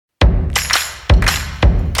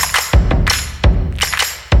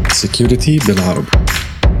السكيورتي بالعربي.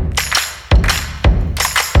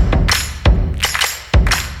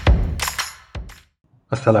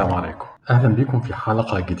 السلام عليكم، أهلا بكم في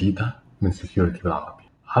حلقة جديدة من سكيورتي بالعربي.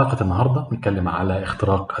 حلقة النهاردة بنتكلم على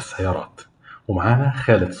اختراق السيارات، ومعانا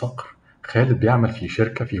خالد صقر. خالد بيعمل في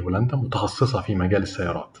شركة في هولندا متخصصة في مجال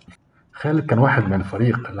السيارات. خالد كان واحد من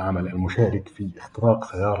فريق العمل المشارك في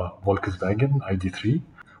اختراق سيارة فولكس فاجن اي دي 3،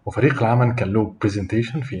 وفريق العمل كان له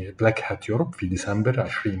برزنتيشن في بلاك هات يوروب في ديسمبر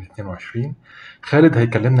 2022. خالد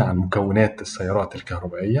هيكلمنا عن مكونات السيارات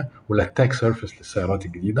الكهربائية والاتاك سيرفيس للسيارات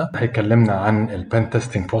الجديدة، هيكلمنا عن البان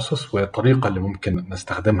تيستينج بروسيس والطريقة اللي ممكن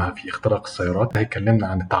نستخدمها في اختراق السيارات، هيكلمنا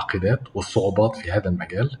عن التعقيدات والصعوبات في هذا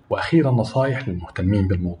المجال، وأخيرا نصائح للمهتمين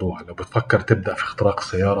بالموضوع. لو بتفكر تبدأ في اختراق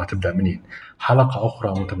السيارة تبدأ منين؟ حلقة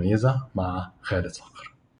أخرى متميزة مع خالد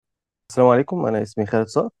صقر. السلام عليكم، أنا اسمي خالد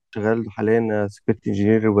صقر، شغال حاليا سكيورتي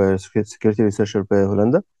انجينير وسكيورتي ريسيرشر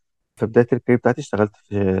بهولندا. في بداية الكارير بتاعتي اشتغلت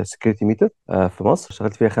في سكيورتي ميتر في مصر،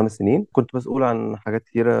 اشتغلت فيها 5 سنين. كنت مسؤول عن حاجات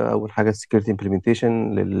كتيرة. أول حاجة السكيورتي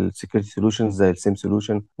امبلمنتيشن للسكيورتي سولوشنز زي السيم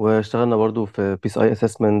سولوشن، واشتغلنا برضو في بيس اي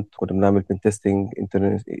اسسمنت. كنا بنعمل بن تيستنج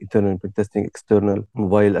انترنال بن تيستنج اكسترنال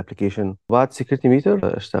موبايل ابلكيشن. بعد سكيورتي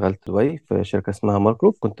ميتر اشتغلت دبي في شركة اسمها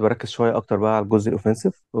ماركروف. كنت بركز شوية أكتر بقى على الجزء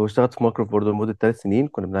الأوفنسيف، واشتغلت في ماركروف برضو لمدة 3 سنين.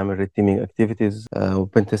 كنا بنعمل ريد تيمينج اكتيفيتيز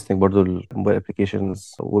وبن تيستنج برضو الموبايل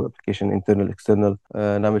ابلكيشنز ويب ابلكيشن انترنال اكسترنال.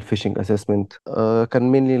 نعمل فيشنج اسسمنت.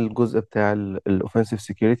 كان مني الجزء بتاع الاوفنسيف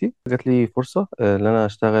سيكيورتي. جات لي فرصه ان انا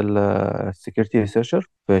اشتغل سيكيورتي ريسيرشر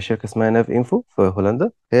في شركه اسمها ناف انفو في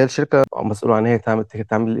هولندا. هي الشركه مسؤوله عن هي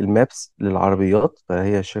تعمل المابس للعربيات.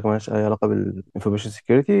 فهي الشركه مالهاش اي علاقه بالانفورميشن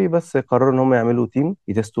سيكيورتي، بس قرروا ان هم يعملوا تيم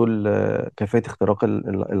يتستوا كيفيه اختراق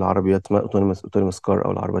العربيات، اسمها اوتونيموس كار،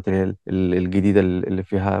 او العربيات اللي هي الجديده اللي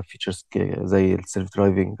فيها فيتشرز زي السيلف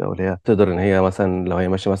درايفنج، او اللي هي تقدر ان هي مثلا لو هي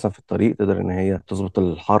ماشيه مثلا في الطريق تقدر ان هي تظبط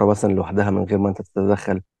الحاره مثلا لوحدها من غير ما انت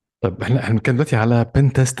تتدخل. طيب احنا بنتكلم دلوقتي على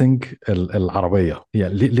بن تيستنج العربية،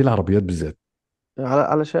 يعني ليه العربيات بالذات؟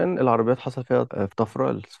 علشان العربيات حصل فيها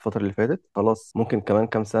طفره الفتره اللي فاتت. خلاص ممكن كمان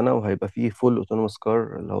كام سنه وهيبقى فيه فول اوتونوموس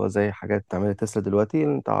كار، اللي هو زي حاجات بتعملها تسلا دلوقتي.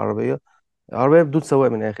 انت عربية بدون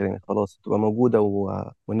سواق من الآخر، يعني خلاص هتبقى موجودة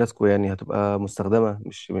والناس يعني هتبقى مستخدمة،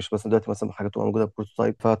 مش مثلا دلوقتي مثلا حاجة تبقى موجودة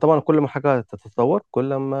بروتوتايب. فطبعا كل ما حاجة تتطور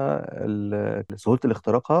كل ما سهولة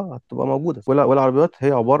الاختراقها هتبقى موجودة. والعربيات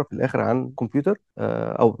هي عبارة في الآخر عن كمبيوتر،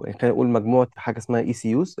 أو خلينا نقول مجموعة حاجة اسمها اي سي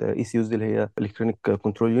يوز. اي سي يوز دي اللي هي الكترونيك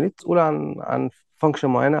كنترول يونت، مسؤولة عن فانكشن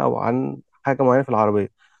معينة أو عن حاجة معينة في العربية.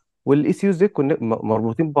 والاي سي يوز دي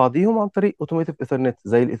مربوطين ببعضيهم عن طريق اوتوماتيك ايثرنت،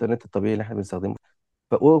 زي الايثرنت الطبيعي اللي احنا بنستخدمه.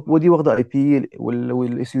 ودي واخده اي بي،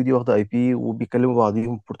 والاس يو دي واخده اي بي، وبيكلموا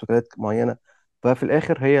بعضيهم بروتوكولات معينه. ففي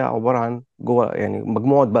الاخر هي عباره عن جوه يعني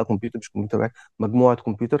مجموعه بقى كمبيوتر، مش كمبيوتر واحد، مجموعه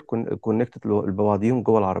كمبيور كونكتد ببعضيهم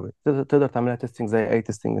جوه العربيه. تقدر تعملها تيستنج زي اي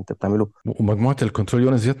تيستنج انت بتعمله. ومجموعة الكنترول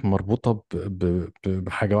يونتس ديت مربوطة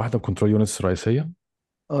بحاجة واحدة، كنترول يونتس رئيسية.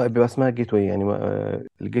 اه، بيبقى اسمها جيت واي. يعني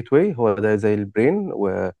الجيت واي هو ده زي البرين،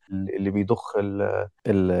 واللي بيضخ ال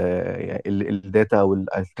يعني الداتا او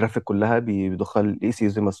الترافيك كلها بيضخها الاي سي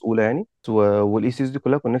دي مسؤوله يعني. والاي سي دي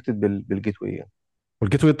كلها كونكتد بالجيت واي يعني.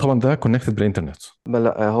 والجيت واي طبعا ده كونكتد بالإنترنت. ما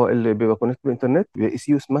لا، هو اللي بيبقى كونكت بالانترنت بيبقى اي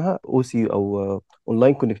سي يو، اسمها او سي او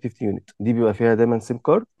اونلاين كونكتيفيتي يونت. دي بيبقى فيها دايما سيم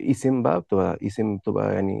كارد. اي سيم بقى بتبقى اي سيم،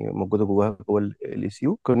 بتبقى يعني موجوده جوه الاي سي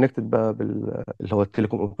يو، كونكتد بقى اللي هو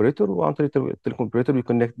التليكوم اوبريتور. وعن طريق التليكوم اوبريتور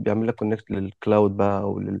بيعمل لك كونكت للكلاود بقى،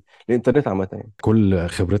 او للانترنت عامه يعني. كل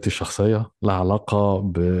خبرتي الشخصية لها علاقة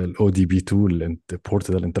بالاو دي بي 2،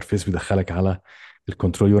 البورت ده الانترفيس بيدخلك على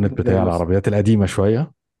الكنترول يونت بتاع بس العربيات القديمة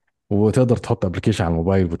شوية، وتقدر تحط ابلكيشن على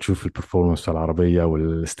الموبايل وتشوف البرفورمانس بتاع العربية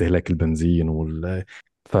والاستهلاك البنزين تمام.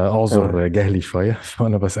 فاعذر جهلي شوية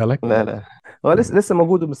وانا بسألك. لا لا، هو لسه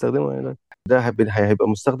موجود وبنستخدمه يعني. ده هيبقى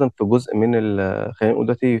مستخدم في جزء من خلينا نقول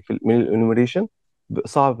دلوقتي من الانيميريشن.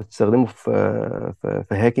 صعب تستخدمه في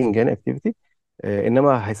هاكينج يعني اكتيفيتي.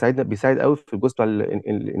 انما بيساعد قوي في الجزء بتاع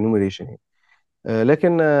الانيميريشن يعني.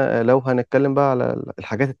 لكن لو هنتكلم بقى على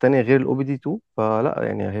الحاجات التانية غير الاو بي دي 2، فلا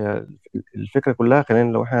يعني هي الفكرة كلها.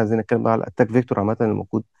 خلينا لو احنا عايزين نتكلم بقى على الاتاك فيكتور عامة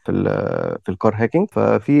الموجود في الكار هاكينج،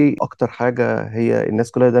 ففي اكتر حاجة هي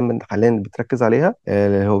الناس كلها دايما حاليا بتركز عليها،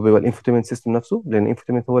 هو بيبقى الانفوتيمنت سيستم نفسه. لان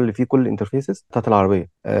الانفوتيمنت هو اللي فيه كل الانترفيسز بتاعت العربية.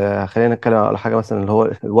 خلينا نتكلم على حاجة مثلا اللي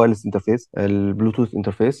هو الوايرلس انترفيس، البلوتوث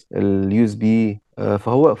انترفيس، اليو اس بي.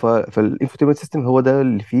 فالانفوتيمنت سيستم هو ده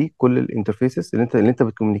اللي فيه كل الانترفيسز اللي انت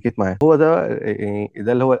بتكومينيكيت معاه. هو ده يعني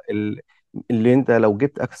ده اللي هو اللي انت لو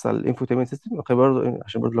جبت اكسس على الانفوتيمنت سيستم. برضه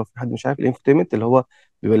عشان برضه لو في حد مش عارف، الانفوتيمنت اللي هو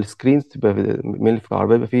بيبقى السكرين، بتبقى من اللي في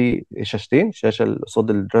العربيه بيبقى فيه شاشتين، شاشه اللي قصاد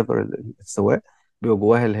الدرايفر السواق، بيبقى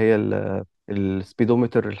جواها اللي هي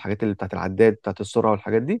السبيدومتر، الحاجات اللي بتاعت العداد بتاعت السرعه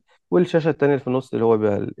والحاجات دي. والشاشه التانيه اللي في النص اللي هو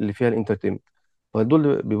بيبقى اللي فيها الانترتينمنت.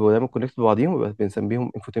 فدول بيبقوا دايما كونكت ببعضيهم، ويبقى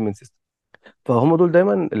بنسميهم انفوتينمنت سيستم. فهم دول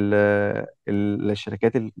دايما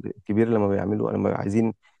الشركات الكبيره لما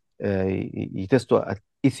عايزين يتستوا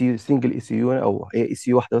اي سي يو، سنجل اي سي يو، او هي اي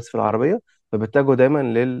سي يو واحده بس في العربيه. فبيتجهوا دايما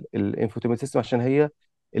للانفوتيمنت سيستم، عشان هي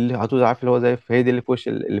اللي هتقول عارف اللي هو زي، هي دي اللي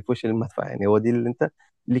في وش المدفع يعني. هو دي اللي انت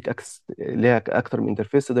ليك اكسس ليها اكتر من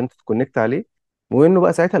انترفيس تقدر انت تكونكت عليه. وانه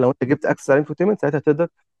بقى ساعتها لو انت جبت اكسس على الانفوتيمنت، ساعتها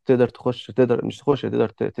تقدر تخش، تقدر مش تخش، تقدر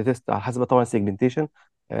تتست على حسب طبعا السيجمنتيشن.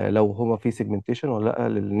 لو هما في سيجمنتيشن ولا لا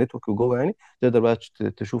للنتورك جوه يعني. تقدر بقى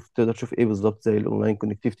تشوف ايه بالظبط، زي الاونلاين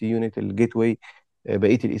كونكتيفيتي يونت، الجيت واي،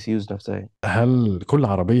 بقيه الاي سي يوز نفسها يعني. هل كل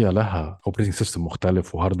عربيه لها اوبريتنج سيستم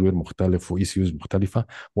مختلف وهاردوير مختلف واي سي يوز مختلفه،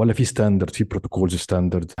 ولا في ستاندرد، في بروتوكولز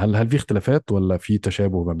ستاندرد؟ هل في اختلافات ولا في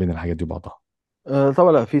تشابه ما بين الحاجات دي وبعضها؟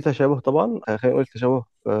 طبعا لا، في تشابه طبعا. خلينا نقول تشابه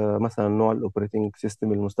في مثلا نوع الاوبريتنج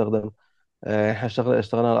سيستم المستخدم. احنا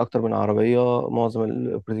اشتغلنا على اكتر من عربيه. معظم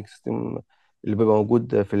الاوبريتنج سيستم اللي بيبقى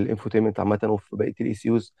موجود في الانفوتينمنت عامه وفي بقيه الاي سي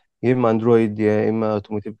يوز، يا اما اندرويد يا اما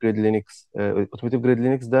اوتوموتيف جريد لينكس. اوتوموتيف جريد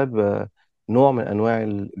لينكس ده بيبقى نوع من انواع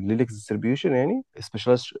اللينكس ديستريبيوشن يعني،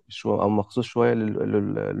 سبيشالايز او مخصوص شويه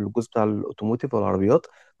للجزء بتاع الاوتوموتيف والعربيات.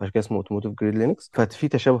 عشان كده اسمه اوتوموتيف جريد لينكس. ففي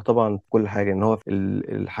تشابه طبعا في كل حاجه، ان هو في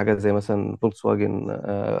الحاجه زي مثلا فولكس واجن،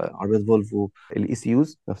 عربيات فولفو، الاي سي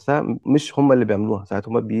يوز نفسها مش هم اللي بيعملوها. ساعات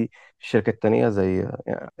هم في شركات تانية زي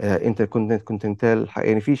انتر كونتيننتال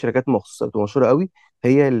يعني. في شركات مخصوصة بتبقى مشهورة قوي،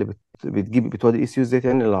 هي اللي بتودي الاي سي يوز ديت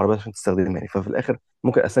يعني للعربية عشان تستخدمها يعني. ففي الاخر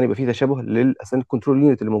ممكن اصلا يبقى في تشابه للاساسا الكنترول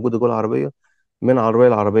يونت اللي موجودة جوه العربية من عربية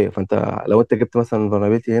لعربية. فانت لو انت جبت مثلا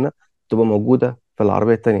فولنربيلتي هنا، تبقى موجودة في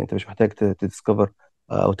العربية التانية. انت مش محتاج تديسكفر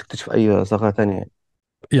او تكتشف اي ثغرة تانية يعني.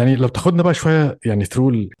 يعني لو تاخدنا بقى شويه يعني ثرو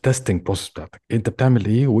التستنج بروسيس بتاعتك، انت بتعمل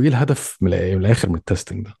ايه وايه الهدف من الاخر من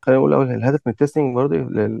التستنج ده؟ خلينا نقول الاول، الهدف من التستنج برضه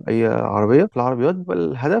لاي عربيه في العربيات بيبقى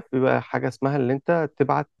الهدف بيبقى حاجه اسمها اللي انت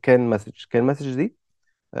تبعت كان مسج دي.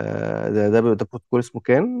 ده بروتوكول اسمه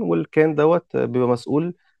كان. والكان دوت بيبقى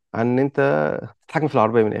مسؤول عن ان انت تتحكم في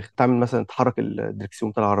العربيه من الاخر. تعمل مثلا تحرك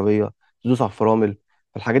الدركسيون بتاع العربيه، تدوس على الفرامل.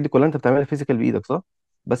 الحاجات دي كلها انت بتعملها فيزيكال بايدك، صح؟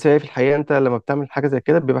 بس هي في الحقيقه انت لما بتعمل حاجه زي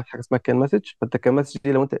كده بيبعت حاجه اسمها كان مسج. فانت كان مسج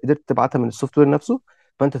دي لو انت قدرت تبعتها من السوفت وير نفسه،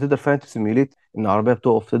 فانت تقدر فعلا تسيميوليت ان العربيه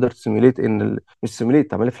بتقف. تقدر تسيميوليت مش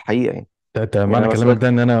سيميوليت، تعملها في الحقيقه يعني. يعني معنى انا كلامك مثلا ده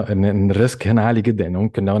ان انا ان الريسك هنا عالي جدا، ان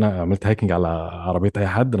ممكن لو انا عملت هاكينج على عربيه اي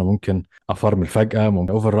حد، انا ممكن افرمل فجاه،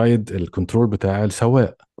 ممكن اوفر رايد الكنترول بتاع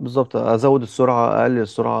السواق. بالظبط ازود السرعه، اقلل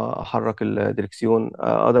السرعه، احرك الدركسيون،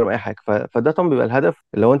 اقدر اعمل اي حاجه. فده طبعا بيبقى الهدف.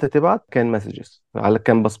 لو انت تبعت كان مسجز على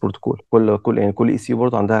كانباس بروتوكول، كل اي سي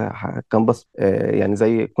برضه عندها كانباس يعني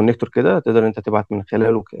زي كونكتور كده، تقدر انت تبعت من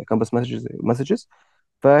خلاله كانباس مسجز.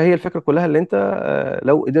 فهي الفكره كلها اللي انت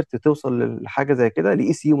لو قدرت توصل لحاجه زي كده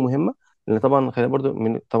لاي سي يو مهمه. لان طبعا خلينا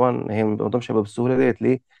برضو طبعا هي الموضوع مش هيبقى بالسهوله ديت.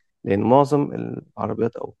 ليه؟ لان معظم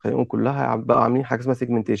العربيات او خلينا نقول كلها بقى عاملين حاجه اسمها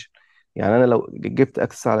سيجمنتيشن. يعني انا لو جبت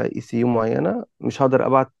اكسس على اي سي يو معينه، مش هقدر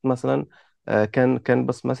ابعت مثلا كان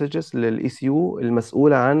بس مسجز للاي سي يو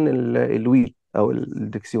المسؤوله عن الويل او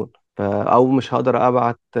الدكسيون. او مش هقدر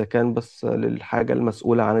ابعت كان بس للحاجه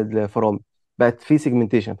المسؤوله عن الفرامل. بقت في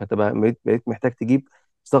سيجمنتيشن. فانت بقيت محتاج تجيب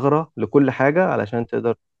ثغرة لكل حاجة علشان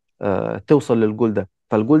تقدر توصل للجول ده.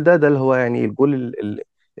 فالجول ده اللي هو يعني الجول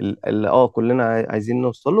اللي كلنا عايزين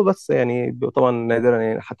نوصل له. بس يعني طبعا نادرا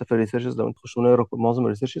يعني، حتى في الريسيرشز لو انت تخش نقرا معظم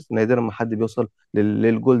الريسيرشز، نادرا ما حد بيوصل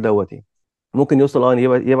للجول دوت يعني. ممكن يوصل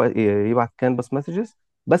يبعت كان بس مسجز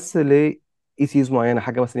بس ل اي سيز معينه.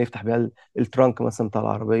 حاجه مثلا يفتح بيها الترانك مثلا بتاع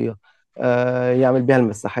العربيه، يعمل بيها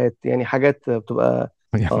المساحات يعني. حاجات بتبقى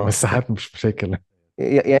يعني اه مساحات مش مشاكل.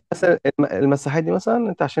 يعني مثلا المساحات دي مثلا،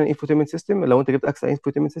 انت عشان انفوتينمنت سيستم، لو انت جبت اكسس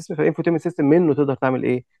انفوتينمنت سيستم، فالانفوتينمنت سيستم منه تقدر تعمل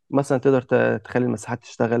ايه؟ مثلا تقدر تخلي المساحات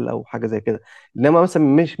تشتغل او حاجه زي كده. انما مثلا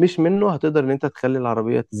مش منه هتقدر ان انت تخلي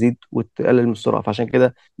العربيه تزيد وتقلل من السرعه. فعشان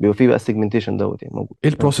كده بيبقى فيه بقى السيجمنتيشن دوت يعني موجود. ايه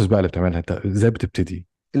البروسيس بقى اللي بتعملها انت؟ ازاي بتبتدي؟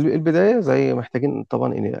 البدايه زي محتاجين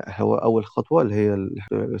طبعا ان هو اول خطوه اللي هي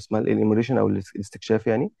اسمها الايميوليشن او الاستكشاف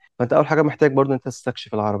يعني. فانت اول حاجه محتاج برضو انت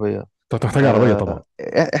تستكشف العربيه. انت محتاج عربيه طبعا.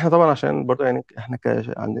 احنا طبعا عشان برضه يعني احنا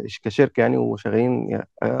كشركه يعني وشغالين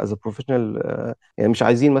از بروفيشنال. يعني مش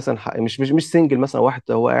عايزين مثلا مش سنجل مثلا واحد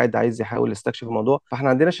هو قاعد عايز يحاول يستكشف الموضوع. فاحنا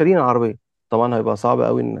عندنا شارين العربيه. طبعا هيبقى صعب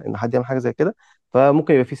قوي ان حد يعمل حاجه زي كده.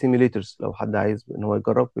 فممكن يبقى في سيميليترز لو حد عايز ان هو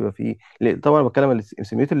يجرب. يبقى في طبعا بتكلم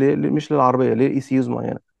السيميليتر مش للعربيه، للاي سي يوز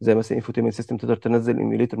معينه، زي مثلا انفوتيمنت سيستم. تقدر تنزل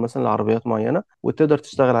ايميوليتر مثلا لعربيات معينه وتقدر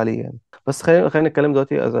تشتغل عليه يعني. بس خلينا نتكلم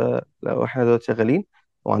دلوقتي لو احنا دلوقتي شغالين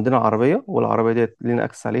وعندنا عربية، والعربية ديت لينا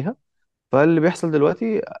أكسس عليها. فاللي بيحصل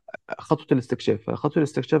دلوقتي خطوة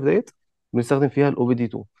الاستكشاف ديت بنستخدم فيها الاو بي دي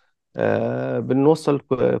 2. بنوصل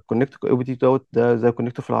كونكت او بي دي دوت، ده زي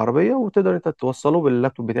كونكتور في العربيه، وتقدر انت توصله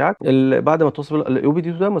باللابتوب بتاعك. بعد ما توصل الاو بي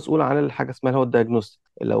دي ده مسؤول عن الحاجه اسمها اللي هو الدايجنوستيك.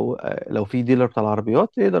 لو في ديلر بتاع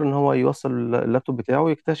العربيات يقدر ان هو يوصل اللابتوب بتاعه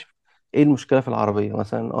ويكتشف ايه المشكله في العربيه.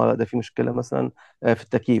 مثلا لا ده في مشكله مثلا في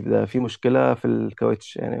التكييف، ده في مشكله في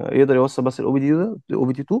الكاوتش، يعني يقدر يوصل بس الاو بي دي ده الاو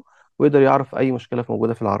بي دي 2، ويقدر يعرف اي مشكله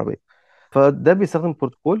موجوده في العربيه. فده بيستخدم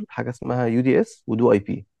بروتوكول حاجه اسمها يو دي اس ودو اي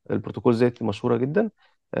بي. البروتوكول ديت مشهوره جدا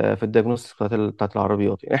في الدياجنوستكس بتاعت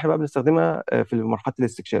العربيات. يعني احنا بقى بنستخدمها في مرحله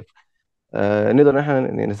الاستكشاف. نقدر ان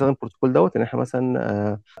احنا نستخدم البروتوكول دوت ان احنا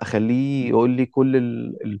مثلا اخليه يقول لي كل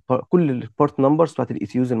البارت نمبرز بتاعت الاي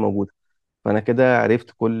سي يوز الموجوده. فانا كده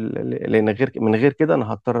عرفت كل، لان من غير كده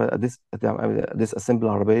انا هضطر اديس اسمبل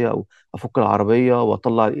العربيه، او افك العربيه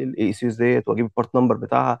واطلع الاي سي يوز ديت واجيب البارت نمبر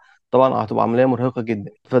بتاعها. طبعا هتبقى عمليه مرهقه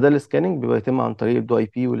جدا. فده السكاننج بيبقى يتم عن طريق الدو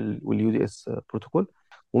اي بي واليو دي اس بروتوكول.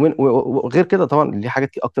 وغير كده طبعا ليه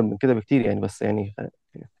حاجات اكتر من كده بكتير يعني، بس يعني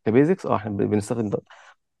كبيزكس احنا بنستخدم ده.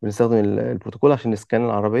 بنستخدم البروتوكول عشان نسكان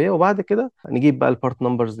العربيه، وبعد كده نجيب بقى البارت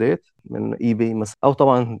نمبرز ديت من اي باي مثلا، او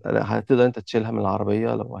طبعا هتقدر انت تشيلها من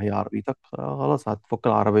العربيه لو هي عربيتك. خلاص هتفك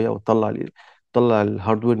العربيه وتطلع تطلع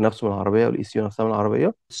الهاردوير نفسه من العربيه والاي سي يو نفسها من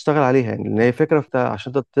العربيه، تشتغل عليها. يعني لان هي فكره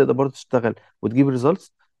عشان تقدر برضه تشتغل وتجيب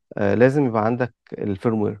ريزلتس، لازم يبقى عندك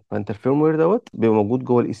الفيرموير. فانت الفيرموير دوت بيبقى موجود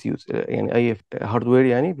جوه الاي سي يو. يعني اي هاردوير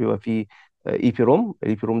يعني بيبقى فيه اي بي روم.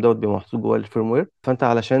 الاي بي روم دوت بيبقى محطوط جوه الفيرموير. فانت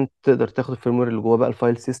علشان تقدر تاخد الفيرموير اللي جوه بقى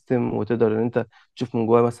الفايل سيستم، وتقدر ان انت تشوف من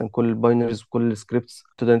جوه مثلا كل الباينرز وكل السكريبتس،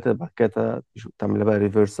 تقدر انت بعد كده تعمل بقى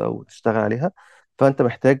ريفرس او تشتغل عليها. فانت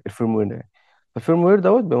محتاج الفيرموير ده يعني. فالفيرموير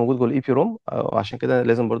دوت بيبقى موجود جوه الاي بي روم. وعشان كده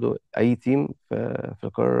لازم برضو اي تيم في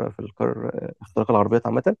الكار اختراق العربيات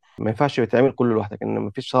عامه ما ينفعش يتعمل كله لوحدك، ان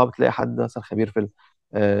مفيش صعب تلاقي حد مثلا خبير في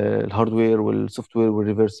الهاردوير والسوفت وير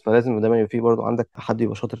والريفرس. فلازم دايما يبقى في برضه عندك حد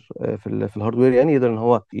يبقى شاطر في الهاردوير، يعني يقدر ان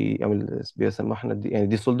هو يعمل بيسموها احنا يعني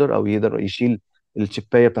دي سولدر، او يقدر يشيل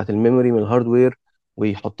الشيبايه بتاعت الميموري من الهاردوير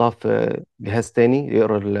ويحطها في جهاز تاني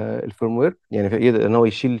يقرا الفيرموير. يعني يقدر ان هو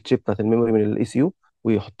يشيل الشيب بتاعت الميموري من الاي سي يو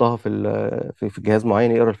ويحطها في جهاز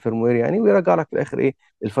معين يقرا الفيرموير يعني، ويرجع لك في الاخر ايه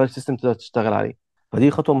الفايل سيستم تقدر تشتغل عليه.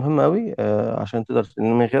 فدي خطوه مهمه قوي عشان تقدر،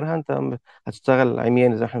 ان من غيرها انت هتشتغل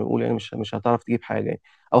عمياني زي ما احنا بنقول يعني، مش هتعرف تجيب حاجه يعني.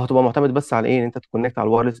 او هتبقى معتمد بس على ايه، ان انت تكونكت على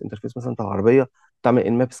الوايرلس انترفيس مثلا بتاع العربيه، تعمل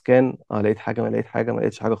ان ماب سكان، لقيت حاجه، ما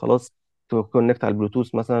لقيتش حاجه خلاص تكونكت على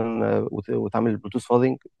البلوتوث مثلا، وتعمل البلوتوث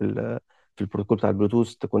فاضنج في البروتوكول بتاع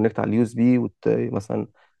البلوتوث، تكونكت على اليو اس بي مثلا.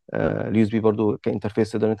 اليو اس بي برضو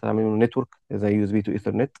كانترفيس تقدر انت تعمل منه نتورك زي يو اس بي تو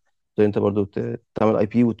ايثرنت. تقدر انت برضو تعمل اي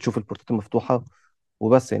بي وتشوف البورتات المفتوحه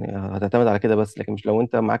وبس. يعني هتعتمد على كده بس، لكن مش لو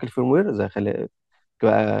انت معاك الفيرموير زي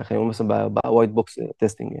بقى خلينا نقول مثلا بقى وايت بوكس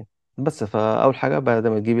تيستنج يعني. بس فاول حاجه بعد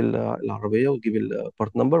ما تجيب العربيه وتجيب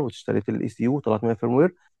البارت نمبر واشتريت الاي سي يو وطلعت منها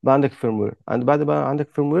فيرموير، بقى عندك فيرموير. بعد بقى عندك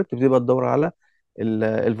فيرموير تبتدي بقى تدور على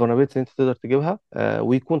الفولنربيلتي اللي انت تقدر تجيبها،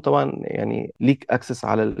 ويكون طبعا يعني ليك اكسس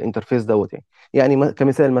على الانترفيس دوت يعني. يعني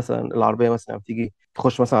كمثال مثلا العربيه مثلا لما تيجي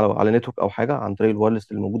تخش مثلا على نتورك او حاجه عن طريق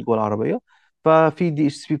الوايرلس اللي موجود جوه العربيه، ففي دي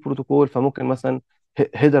اتش سي بي بروتوكول. فممكن مثلا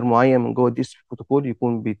هيدر معين من جوه الدي اتش سي بي بروتوكول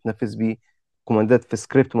يكون بيتنفذ بيه كوماندات في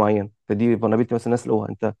سكريبت معين. فدي فولنربيلتي مثلا الناس لقوها.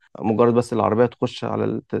 انت مجرد بس العربيه تخش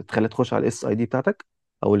على تخليها تخش على الاس اي دي بتاعتك،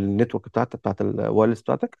 او النتورك بتاعت الوايرلس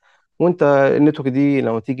بتاعتك. وانت النتورك دي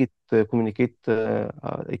لما تيجي تكومينيكيت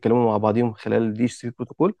يتكلموا مع بعضهم خلال الدي اتش سي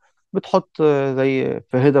بروتوكول، بتحط زي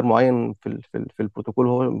في هيدر معين في البروتوكول،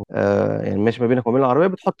 هو يعني ماشي ما بينك وما بين العربيه،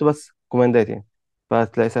 بتحط بس كوماندات يعني.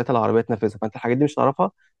 فتلاقي ساعتها العربيه تنفذها. فانت الحاجات دي مش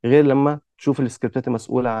هتعرفها غير لما تشوف السكريبتات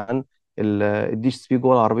المسؤوله عن الدي اتش سي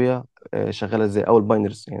جوه العربيه شغاله ازاي، او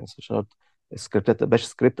الباينرز يعني. شغلت سكريبتات باش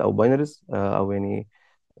سكريبت او باينرز، او يعني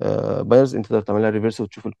باينرز انت تقدر تعملها ريفرس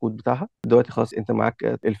وتشوف الكود بتاعها. دلوقتي خلاص انت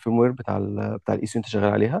معاك الفيرم بتاع الاي سي انت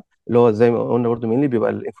شغال عليها، اللي هو زي ما قلنا برضو مين بيبقى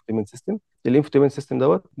الانفوتيمنت سيستم. الانفوتيمنت سيستم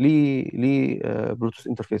دوت ليه بلوتوث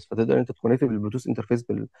انترفيس. فتقدر انت تكونكت بالبلوتوث انترفيس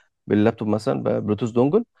باللابتوب مثلا بلوتوث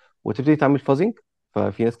دونجل، وتبتدي تعمل فازنج.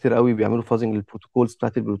 ففي ناس كتير قوي بيعملوا فازنج للبروتوكولز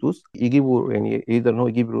بتاعت البلوتوث، يجيبوا يعني يقدر ان هو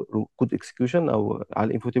يجيب كود اكسكيوشن او على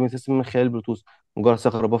الانفوتيمنت سيستم من خلال البلوتوث. مجرد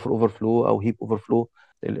ثغره بافر اوفر فلو او هيب اوفر فلو.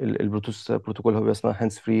 البلوتوث بروتوكول هو بيبقى اسمها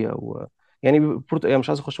هاندز فري، او يعني يعني مش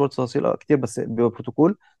عايز اخش برضه تفاصيل كتير، بس بيبقى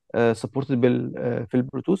بروتوكول سبورتد في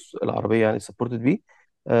البلوتوث العربيه يعني سبورتد بيه.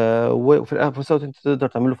 وفي نفس الوقت انت تقدر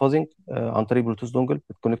تعمل له فازنج عن طريق بلوتوث دونجل،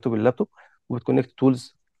 بتكونكته باللابتوب، وبتكونكت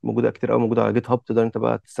تولز موجوده كتير قوي موجوده على جيت هاب تقدر انت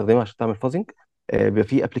بقى تستخدمها عشان تعمل فازنج. بيبقى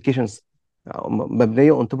في ابلكيشنز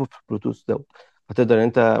مبنيه اون توب اوف البلوتوث دوت. فتقدر ان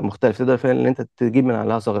انت مختلف، تقدر فعلا ان انت تجيب من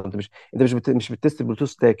عليها ثغره. انت مش بتست البلوتوث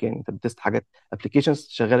ستاك يعني، انت بتست حاجات ابلكيشنز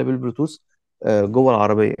شغاله بالبلوتوث جوه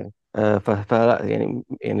العربيه يعني. فلا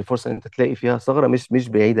يعني فرصه ان انت تلاقي فيها ثغره مش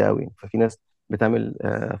بعيده قوي يعني. ففي ناس بتعمل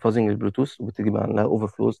فازنج للبلوتوث، وبتجيب عنها اوفر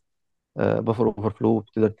فلوز، بفر اوفر فلو،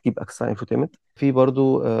 بتقدر تجيب اكسس على انفوتينمنت. في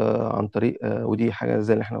برضو عن طريق ودي حاجه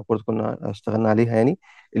زي اللي احنا برضو كنا اشتغلنا عليها يعني،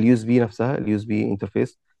 اليو اس بي نفسها، اليو اس بي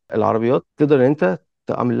انترفيس. العربيات تقدر ان انت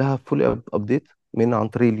تعمل لها فول ابديت من عن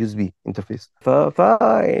طريق اليو اس بي انترفيس.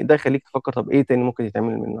 فده يخليك تفكر طب ايه تاني ممكن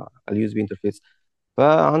يتعمل من اليو اس بي انترفيس.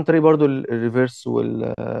 فعن طريق برضو الريفرس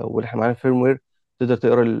واللي احنا معانا الفيرم وير، تقدر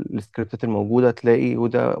تقرا السكريبتات الموجوده، تلاقي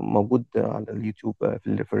وده موجود على اليوتيوب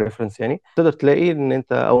في الريفرنس يعني. تقدر تلاقي ان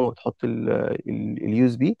انت اول ما تحط اليو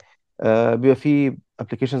اس بي بيبقى فيه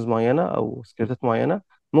ابلكيشنز معينه او سكريبتات معينه،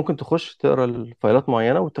 ممكن تخش تقرا الفايلات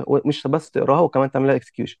معينه ومش بس تقراها، وكمان تعملها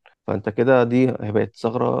اكسكيوشن. فانت كده دي بقت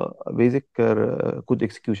ثغره بيزك كود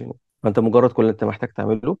اكسكيوشن. فانت مجرد كل اللي انت محتاج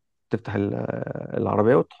تعمله، تفتح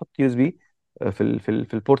العربيه وتحط يو اس بي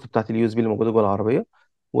في البورت بتاعت اليو اس بي اللي موجوده جوه العربيه،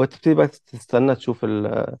 وتبتدي بقى تستنى تشوف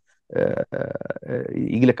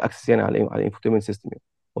يجي لك اكسس يعني على الانفوتينمنت سيستم يعني.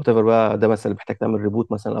 وات ايفر بقى، ده مثلا اللي محتاج تعمل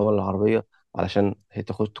ريبوت مثلا الاول للعربيه علشان هي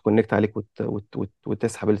تخش تكونكت عليك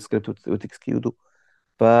وتسحب السكريبت وتكسكيوته.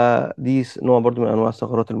 فدي نوع برضو من انواع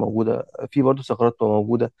الثغرات الموجوده. في برضو ثغرات بتبقى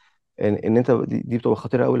موجوده ان انت دي بتبقى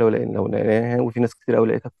خطيره قوي لو لقيناها، وفي ناس كتير قوي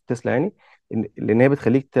لقيتها في تسلا يعني، لان هي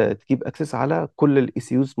بتخليك تجيب اكسس على كل الاي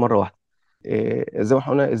سي يوز مره واحده. زي ما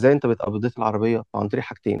احنا قلنا، ازاي انت بتابديت العربيه عن طريق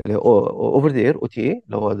حاجتين، اللي هو اوفر ذا اير او تي اي،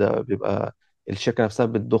 اللي هو ده بيبقى الشركه نفسها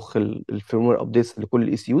بتضخ الفيرموير ابديتس لكل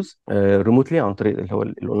الاي سي يوز ريموتلي عن طريق اللي هو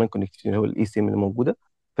الاونلاين كونكتيفيتي، اللي هو الاي سي ام اللي موجوده.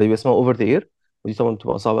 فبيبقى اسمها اوفر ذا اير، ودي طبعا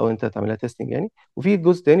بتبقى صعبه قوي انت تعملها تيستنج يعني. وفي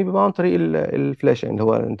جزء تاني بيبقى عن طريق الفلاش، يعني اللي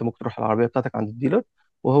هو انت ممكن تروح العربيه بتاعتك عند الديلر،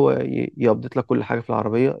 وهو يابديت لك كل حاجه في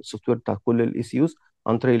العربيه، السوفت وير بتاع كل الاي سي يوز،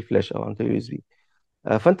 عن طريق الفلاش او عن طريق اليو اس بي.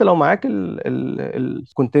 فانت لو معاك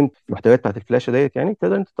الكونتنت، المحتويات بتاعت الفلاشه ديت يعني،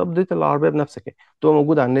 تقدر انت تابديت العربيه بنفسك يعني، تبقى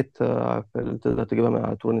موجوده على النت، تقدر تجيبها من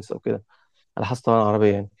على تورنتس او كده، على حسب طبعا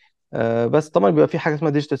العربيه يعني. بس طبعا بيبقى في حاجه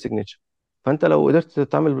اسمها ديجيتال سيجنتشر. فانت لو قدرت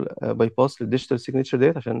تعمل باي باس للديجيتال سيجنتشر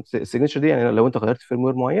ديت، عشان السيجنتشر دي يعني لو انت غيرت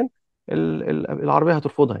فيرموير معين، العربيه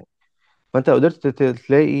هترفضها يعني. فانت لو قدرت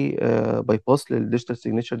تلاقي باي باس للديجيتال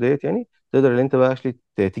سيجنتشر ديت يعني، تقدر ان انت بقى actually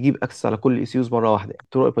تجيب اكسس على كل الاي سي يوز مره واحده يعني.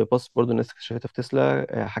 طرق الباي باس برضو الناس اكتشفتها في تسلا،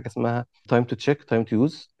 حاجه اسمها تايم تو تشيك، تايم تو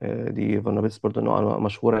يوز. دي فولنربيلتيز برضو نوع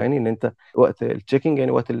مشهوره يعني، ان انت وقت التشيكنج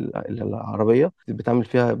يعني، وقت العربيه بتعمل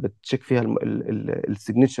فيها بتشيك فيها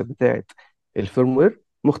السيجنتشر بتاعت الفيرموير،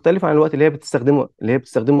 مختلف عن الوقت اللي هي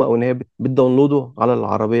بتستخدمه او ان هي بتداونلوده على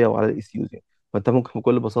العربيه وعلى الاي سي يوز يعني. فانت ممكن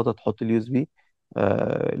بكل بساطه تحط اليو اس بي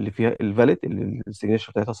اللي فيها الفاليد، اللي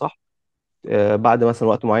السيجنتشر بتاعتها صح. بعد مثلا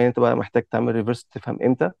وقت معين انت بقى محتاج تعمل ريفرس، تفهم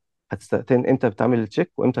امتى بتعمل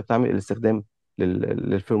التشيك وامتى بتعمل الاستخدام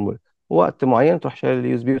للفيرموير. وقت معين تروح شايل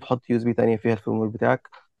اليو اس بي وتحط يو اس بي تانية فيها الفيرموير بتاعك،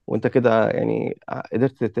 وانت كده يعني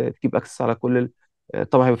قدرت تجيب اكسس على كل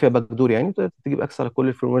طبعا هيبقى فيها باك دور يعني، تقدر تجيب اكسس على كل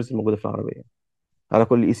الفيرمويرز الموجوده في العربيه يعني، على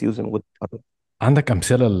كل الاي سي يوز الموجوده في العربيه. عندك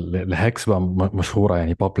امثله لهاكس بقى مشهوره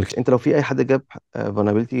يعني بابليك؟ انت لو في اي حد جاب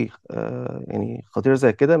فولنربيلتي يعني خطيره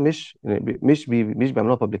زي كده، مش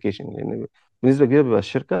بيعملوها بابليكيشن، لان بنسبه كبيره بيبقى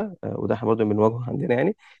الشركه وده احنا برضه بنواجهه عندنا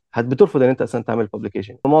يعني، بترفض ان انت اصلا تعمل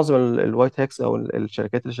بابليكيشن. معظم الوايت هاكس او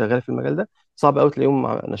الشركات اللي شغاله في المجال ده صعب قوي تلاقيهم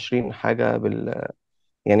ناشرين حاجه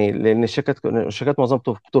يعني، لان الشركات معظمها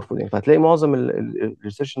بترفض يعني. فهتلاقي معظم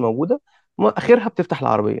الريسيرش الموجوده اخرها بتفتح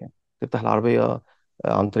العربيه يعني، تفتح العربيه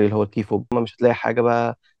عن طريق اللي هو الكي فوب. مش هتلاقي حاجه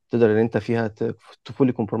بقى تقدر ان انت فيها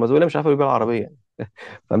تفولي كومبرومايز، ولا مش عارف يبيع العربيه يعني.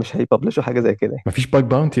 فمش هيببلشوا حاجه زي كده يعني. مفيش باك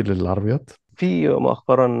باونتي للعربيات؟ في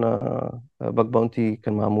مؤخرا باك باونتي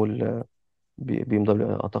كان معمول بي ام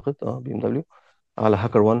دبليو اعتقد، بي ام دبليو على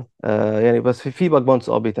هاكر وان يعني. بس في باك باونتس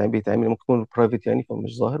بيتعمل ممكن يكون برايفت يعني،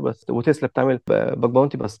 فمش ظاهر بس. وتسلا بتعمل باك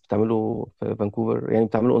باونتي بس بتعمله في فانكوفر يعني،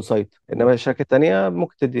 بتعمله اون سايت. انما الشركات التانيه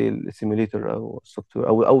ممكن تدي السيميوليتر او السوفت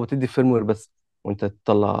وير او تدي فيرم بس، وانت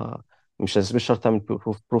تطلع. مش شرط تعمل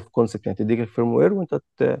بروف كونسبت يعني، تديك الفيرم وير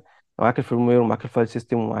معاك الفيرم وير ومعاك الفايل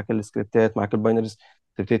سيستم ومعاك السكريبتات معاك الباينريز،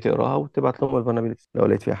 تبتدي تقراها وتبعت لهم الفولنربيلتي لو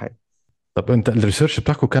لقيت فيها حاجه. طب انت الريسيرش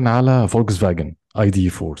بتاعكم كان على فولكس فاجن اي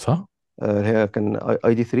دي 4 صح؟ هي كان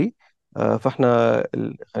اي دي 3. فاحنا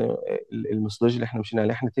الميثودولوجي اللي احنا مشينا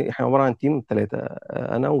عليه، احنا عباره عن تيم ثلاثه،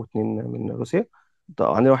 انا واثنين من روسيا.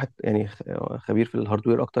 طبعا عندنا واحد يعني خبير في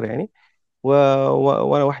الهاردوير اكتر يعني،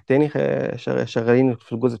 وانا واحد تاني شغالين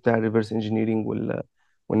في الجزء بتاع الريفرس انجينيرنج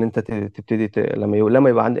وان انت تبتدي لما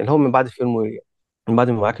يبقى عندك اللي هو من بعد الفيرم وير يعني. من بعد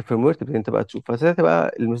ما معاك الفيرم وير تبتدي انت بقى تشوف. فساعتها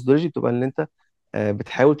بقى الميثودولوجي بتبقى ان انت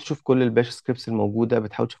بتحاول تشوف كل الباش سكريبتس الموجوده،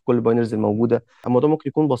 بتحاول تشوف كل الباينرز الموجوده. الموضوع ممكن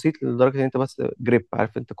يكون بسيط لدرجه ان انت بس جريب،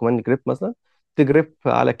 عارف انت كوماند جريب مثلا، تجريب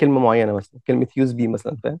على كلمه معينه مثلا كلمه يوز بي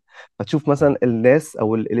مثلا، فاهم؟ فتشوف مثلا الناس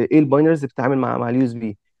او ايه الباينرز بتتعامل مع اليوز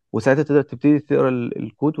بي، وساعتها تقدر تبتدي تقرا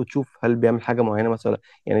الكود وتشوف هل بيعمل حاجه معينه مثلا.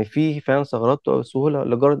 يعني في فعلا ثغرات سهوله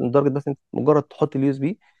لدرجه بس انت مجرد تحط اليو اس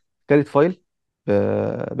بي كاريت فايل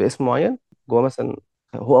باسم معين جوه مثلا،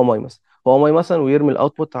 هو اماي مثلا، ويرمي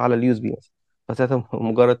الاوتبوت على اليو اس بي مثلا. فساعتها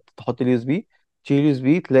مجرد تحط اليو اس بي، تشيل اليو اس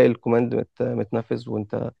بي، تلاقي الكوماند متنفذ،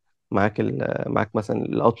 وانت معاك مثلا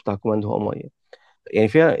الاوتبوت بتاع الكوماند هو اماي. يعني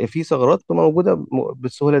في ثغرات بتبقى موجوده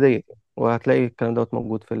بالسهوله ديت يعني. وهتلاقي الكلام دوت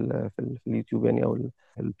موجود في اليوتيوب يعني، او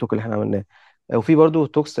التوك اللي احنا عملناه. وفي برضه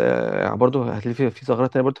توكس، برضه هتلاقي في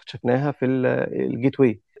ثغرات تانيه برضه اكتشفناها في الجيت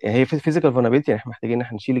واي. يعني هي في فيزيكال فولنربيلتي، يعني احنا محتاجين ان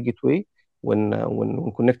احنا نشيل الجيت واي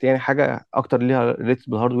ونكونكت يعني حاجه اكتر ليها ريليتد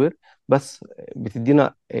بالهاردوير، بس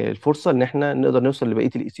بتدينا الفرصه ان احنا نقدر نوصل لبقيه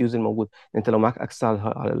الاي سي يوز الموجوده. انت لو معاك اكسس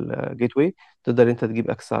على الجيت واي، تقدر انت تجيب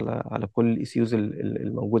اكسس على كل الاي سي يوز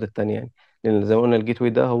الموجوده التانيه يعني. لان زي ما قلنا الجيت واي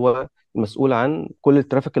ده هو المسؤول عن كل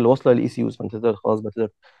الترافيك اللي واصله للاي سي يوز. فانت تقدر خلاص بقى تقدر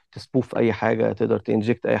تسبوف اي حاجه، تقدر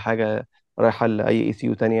تنجكت اي حاجه رايحه لاي اي سي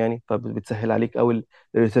يو تاني يعني. فبتسهل عليك قوي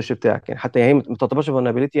الريسيرش بتاعك يعني. حتى هي ما تعتبرش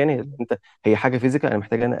فولنربيلتي يعني، انت هي حاجه فيزيكال، انا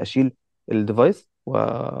محتاج انا اشيل الديفايس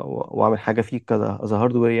واعمل حاجه فيه كذا از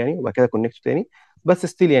هاردوير يعني، وبعد كده كونكت تاني. بس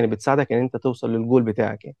ستيل يعني بتساعدك ان انت توصل للجول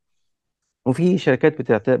بتاعك يعني. وفي شركات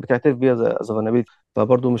بتعترف بيها زي فولنربيلتي.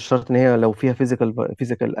 فبرضه مش شرط ان هي لو فيها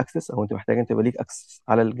فيزيكال اكسس، او انت محتاج انت يبقى ليك اكسس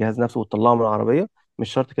على الجهاز نفسه وتطلعه من العربيه،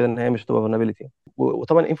 مش شرط كده ان هي مش هتبقى فولنربيلتي يعني.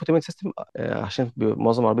 وطبعا الانفوتيمنت سيستم عشان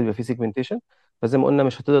معظم العربيات بيبقى فيه سيجمنتيشن، فزي ما قلنا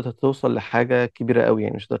مش هتقدر توصل لحاجه كبيره قوي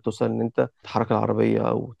يعني. مش هتقدر توصل ان انت تحرك العربيه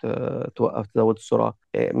او توقف تزود السرعه.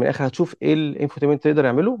 من الاخر هتشوف ايه الانفوتيمنت تقدر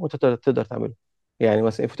يعمله وانت تقدر تعمله. يعني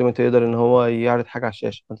مثلا انفوتيمنت يقدر ان هو يعرض حاجه على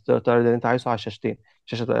الشاشه، انت تقدر تعرض اللي انت عايزه على الشاشتين.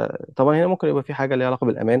 شاشه طبعا هنا ممكن يبقى في حاجه ليها علاقه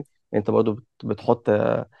بالامان. انت برضو بتحط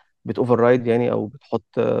بتوفر رايد يعني، او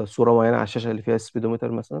بتحط صوره معينه على الشاشه اللي فيها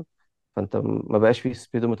سبيدومتر مثلا. فانت ما بقاش فيه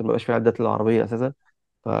سبيدومتر، ما بقاش فيه عدات للعربيه اساسا.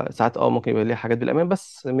 فساعات ممكن يبقى ليها حاجات بالامان،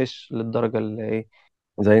 بس مش للدرجه اللي ايه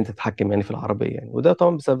زي انت تتحكم يعني في العربيه يعني. وده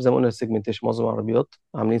طبعا بسبب زي ما قلنا السيجمنتيشن. معظم العربيات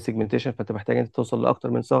عاملين سيجمنتيشن، فانت محتاج انت توصل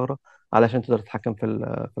لاكتر من ثغره علشان تقدر تتحكم في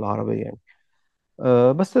العربيه يعني.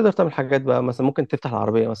 بس تقدر تعمل حاجات بقى، مثلا ممكن تفتح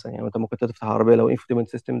العربيه مثلا. يعني انت ممكن تفتح العربيه لو انفوتيمنت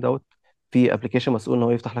سيستم دوت في ابلكيشن مسؤول ان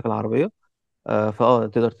هو يفتح لك العربيه.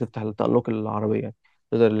 تقدر تفتح تأنلوك العربية يعني.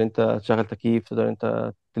 تقدر ان انت تشغل تكييف، تقدر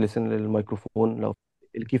انت تلسن للميكروفون. لو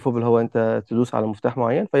الكي فوب اللي هو انت تدوس على مفتاح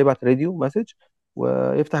معين فيبعت راديو مسج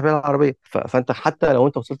ويفتح بيها العربية. فانت حتى لو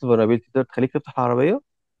انت وصلت فولنربيلتي تقدر تخليك تفتح العربية،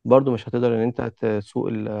 برضو مش هتقدر ان انت تسوق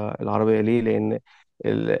العربية. ليه؟ لان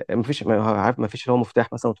مفيش عارف مفيش اللي هو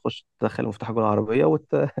مفتاح مثلا وتخش تدخل المفتاح جوه العربية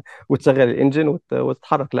وتشغل الانجن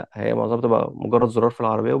وتتحرك. لا، هي معظمها بتبقى مجرد زرار في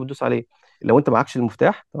العربية وبتدوس عليه. لو انت معكش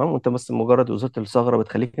المفتاح تمام، وانت بس مجرد وصلت الثغره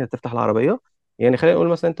بتخليك انت تفتح العربيه. يعني خلينا نقول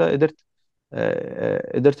مثلا انت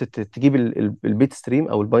قدرت تجيب البيت ستريم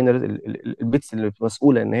او الباينري، البيتس اللي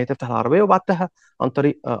مسؤوله ان هي تفتح العربيه، وبعتها عن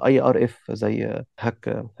طريق اي ار اف زي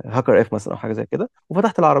هاكر اف مثلا او حاجه زي كده،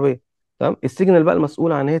 وفتحت العربيه. تمام. السيجنال بقى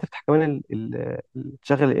المسؤوله عن ان هي تفتح كمان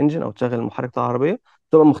تشغل الانجن او تشغل المحرك بتاع العربيه،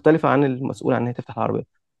 تبقى مختلفه عن المسؤول عن ان هي تفتح العربيه.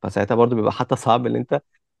 فساعتها برضو بيبقى حتى صعب ان انت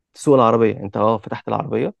تسوق العربيه. انت فتحت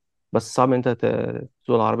العربيه، بس صعب ان انت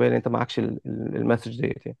تسوق العربيه لان انت معكش المسج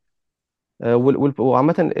ديت يعني.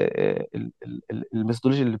 وعامه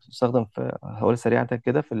الميثودولوجي اللي بتستخدم في هقول سريعا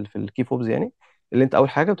كده في الكي فوبز يعني. اللي انت اول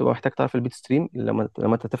حاجه بتبقى محتاج تعرف البيت ستريم. لما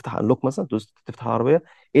انت تفتح انلوك مثلا تفتح العربيه،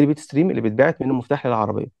 ايه البيت ستريم اللي بيتبعت من المفتاح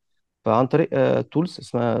للعربيه. فعن طريق تولز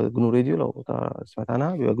اسمها جنو راديو، لو سمعت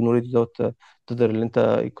عنها. بيبقى جنو راديو دوت تقدر ان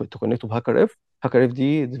انت تكونكته بهاكر اف. هاكر اف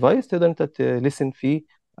دي ديفايس تقدر انت تلسن فيه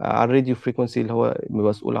على الراديو فريكونسي اللي هو بيبقى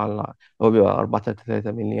مسؤول عن، هو بيبقى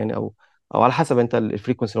 433 ملي يعني، او على حسب انت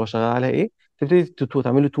الفريكونسي اللي هو شغال عليها ايه. تبتدي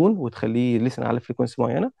تعمل له تون وتخليه يلسن على فريكونسي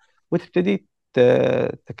معينه، وتبتدي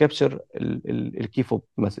تكابشر الكي فوب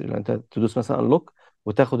مثلا. يعني انت تدوس مثلا انلوك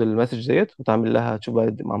وتاخد المسج ديت وتعمل لها، تشوف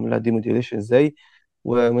بقى معمول لها دي موديليشن ازاي،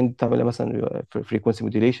 وانت تعملها مثلا فريكونسي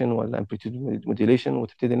موديليشن ولا امبليتيود موديليشن،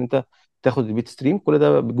 وتبتدي ان انت تاخد البيت ستريم. كل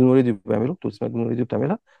ده بالجنو راديو بيعمله، تقول اسمها جنو راديو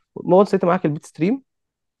بتعملها. ما هو انت معاك البيت ستريم،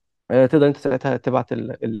 تقدر انت ساعتها تبعت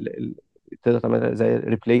تقدر تعمل زي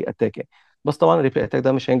ريبلاي اتاك يعني. بس طبعا الريبلاي اتاك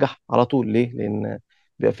ده مش هينجح على طول. ليه؟ لان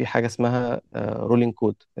بيبقى في حاجه اسمها رولينج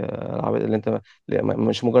كود. اللي انت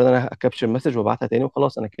مش مجرد انا اكابشر مسج وابعتها تاني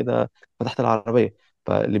وخلاص انا كده فتحت العربيه.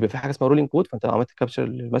 فاللي بيبقى في حاجه اسمها رولينج كود، فانت لو عملت كابشر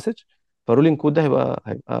للمسج، فالرولينج كود ده هيبقى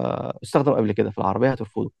استخدم قبل كده في العربيه،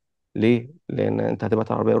 هترفضه. ليه؟ لان انت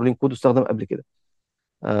هتبعت العربيه رولينج كود واستخدم قبل كده.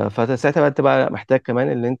 فساعتها بقى انت بقى محتاج كمان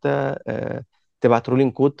ان انت تبعت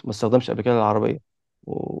رولينج كود ما استخدمش قبل كده للعربيه.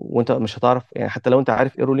 وانت مش هتعرف يعني، حتى لو انت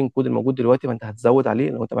عارف ايه الرولينج كود الموجود دلوقتي، فانت هتزود عليه.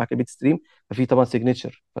 لو انت معاك البيت ستريم ففي طبعا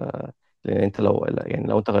سيجنتشر، لان انت لو يعني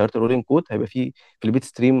لو انت غيرت الرولينج كود هيبقى في البيت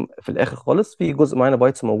ستريم في الاخر خالص في جزء معين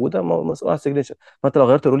بايتس موجوده مسؤول عن السيجنتشر. فانت لو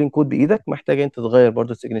غيرت الرولينج كود بايدك محتاج انت تغير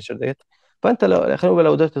برضو السيجنتشر ديت. فانت لو خلينا نقول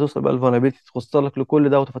لو قدرت توصل بقى الفولنربيلتي توصل لك لكل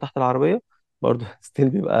ده وفتحت العربيه، برضو ستيل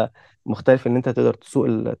بيبقى مختلف ان انت تقدر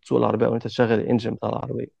تسوق العربيه او ان انت تشغل الانجن بتاع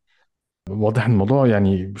العربيه. واضح ان الموضوع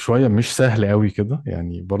يعني شويه مش سهل قوي كده،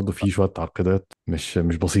 يعني برضو في شويه تعقيدات، مش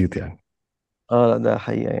بسيط يعني. اه لا ده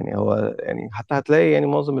حقيقة يعني. هو يعني حتى هتلاقي يعني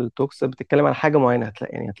معظم التوكس بتتكلم عن حاجة معينة،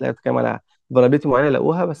 هتلاقي بتتكلم على فولنربيلتي معينة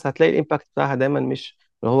لقوها، بس هتلاقي الامباكت بتاعها دايما مش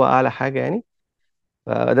اللي هو اعلى حاجة يعني.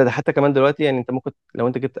 فده حتى كمان دلوقتي يعني انت ممكن لو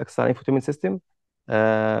انت جبت اكسس على انفوتينمنت سيستم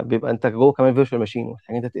بيبقى انت جوه كمان فيرتشوال ماشين،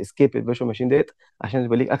 محتاج انت تسكيب الفيرتشوال ماشين ديت عشان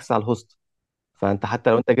يبقى ليك اكسس على الهوست. فانت حتى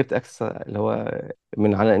لو انت جبت اكسس اللي هو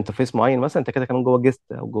من على انترفيس معين مثلا، انت كده كمان جوه جيست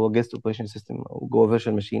او جوه جيست اوبريشن سيستم او جوه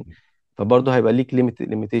فيرتشوال ماشين، فبرضه هيبقى ليك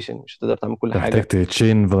ليميتيشن، مش هتقدر تعمل كل انت محتاج حاجه.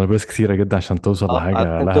 تشين فولنربيلتيز كتيره جدا عشان توصل لحاجه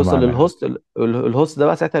عشان لها توصل معنى يعني. للهوست الهوست ده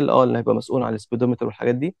بقى ساعتها اللي هيبقى مسؤول عن السبيدومتر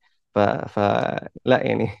والحاجات دي. ف لا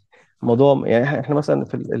يعني موضوع يعني احنا مثلا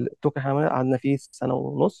في التوك احنا قعدنا فيه سنه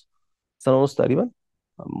ونص، سنه ونص تقريبا.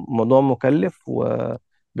 موضوع مكلف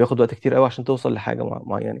وبياخد وقت كتير قوي عشان توصل لحاجه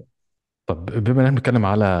معينه. طب بما ان احنا بنتكلم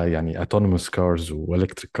على يعني autonomous cars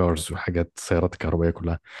والكتريك كارز وحاجات السيارات الكهربائيه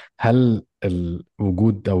كلها، هل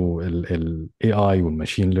الوجود او ال AI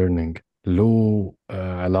والماشين ليرنينج له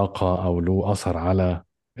علاقه او له اثر على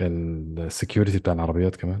السكيورتي بتاع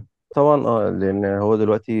العربيات كمان؟ طبعا اه، لان هو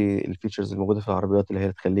دلوقتي الفيتشرز الموجوده في العربيات اللي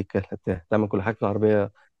هي تخليك تعمل كل حاجه في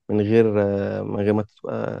العربيه من غير ما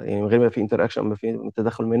تبقى يعني من غير ما في انتر اكشن، ما في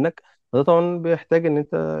تدخل منك. فده طبعا بيحتاج ان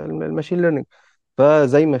انت الماشين ليرنينج.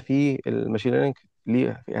 فزي ما في الماشين ليرنينج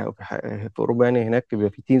ليه في اوروبا يعني هناك بيبقى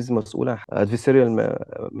في تيمز مسؤوله عن ادفيسيريال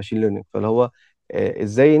ماشين ليرنينج، فاللي هو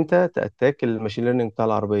ازاي انت تاتاك الماشين ليرنينج بتاع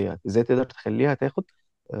العربيه، ازاي تقدر تخليها تاخد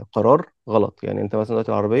قرار غلط. يعني انت مثلا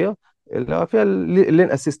دلوقتي العربيه اللي هو فيها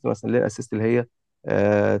اللين اسيست مثلا، اللين اسيست اللي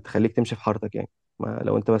هي تخليك تمشي في حارتك يعني. ما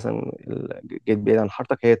لو انت مثلا جيت بعيد عن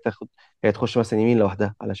حارتك هي تخش مثلا يمين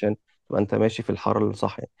لوحدها علشان تبقى انت ماشي في الحاره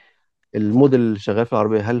الصح يعني. الموديل اللي شغال في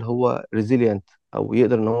العربيه هل هو ريزيلينت او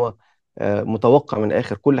يقدر ان هو متوقع من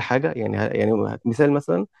الاخر كل حاجه يعني. يعني مثال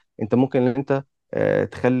مثلا انت ممكن ان انت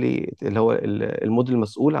تخلي اللي هو الموديل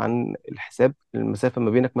المسؤول عن الحساب المسافه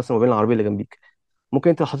ما بينك مثلا وما بين العربيه اللي جنبيك. ممكن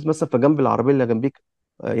انت لو حطيت مثلا في جنب العربيه اللي جنبيك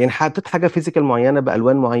يعني حطيت حاجه فيزيكال معينه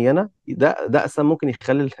بالوان معينه، ده اصلا ممكن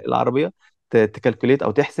يخلي العربيه تكالكوليت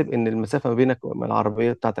او تحسب ان المسافه ما بينك وما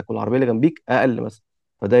العربيه بتاعتك والعربيه اللي جنبيك اقل مثلا،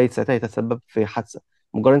 فده ساعتها يتسبب في حادثه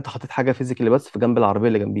مجرد انت حطيت حاجه فيزيكال بس في جنب العربيه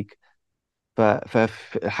اللي جنبيك.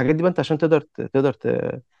 فالحاجات دي بقى انت عشان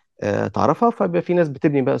تعرفها، فبيبقى في ناس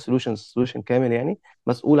بتبني بقى سولوشن كامل يعني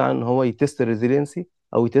مسؤول عن ان هو يتست الريزيلينسي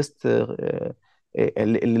او يتست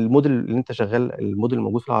الموديل اللي انت شغال، الموديل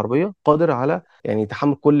الموجود في العربيه قادر على يعني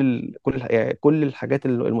تحمل يعني كل الحاجات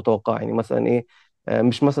المتوقعه. يعني مثلا ايه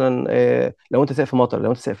مش مثلا لو انت سايق في مطر،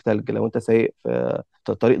 لو انت سايق في ثلج، لو انت سايق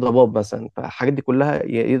في طريق ضباب مثلا، فالحاجات دي كلها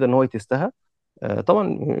يقدر ان هو يتستها.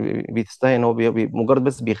 طبعا بيتستاهل ان هو مجرد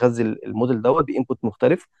بس بيغذي الموديل دوت بانبوت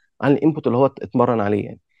مختلف عن الانبوت اللي هو اتمرن عليه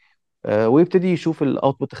يعني. ويبتدي يشوف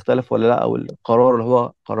الاوتبوت اختلف ولا لا، او القرار اللي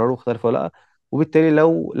هو قراره اختلف ولا لا. وبالتالي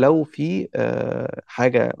لو في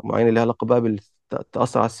حاجه معينه ليها علاقه بقى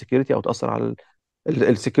تاثر على السكيورتي او تاثر على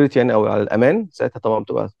السكيورتي يعني او على الامان، ساعتها طبعا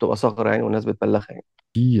بتبقى ثغره يعني والناس بتبلغها يعني.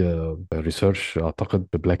 في ريسيرش اعتقد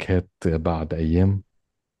ببلاك هات بعد ايام،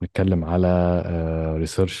 نتكلم على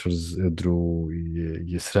ريسيرشرز قدروا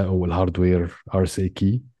يسرقوا الهاردوير ار اس اي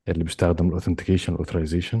كي اللي بيستخدم الاوثنتيكيشن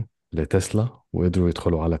والاوثرايزيشن لتسلا، وقدروا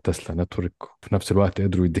يدخلوا على تسلا نتورك، وفي نفس الوقت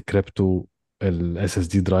قدروا يديكريبتوا الاس اس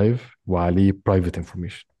دي درايف وعليه برايفت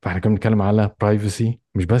انفورميشن. فاحنا كنا بنتكلم على برايفسي،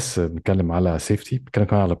 مش بس بنتكلم على سيفتي، بنتكلم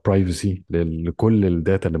كمان على برايفسي لكل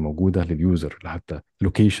الداتا اللي موجوده لليوزر، حتى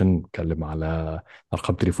لوكيشن، بنتكلم على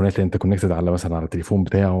ارقام تليفونات اللي انت كونكتد على مثلا على التليفون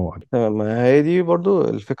بتاعه. تمام. ما هي دي برضو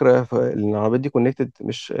الفكره في ان العربيات دي كونكتد،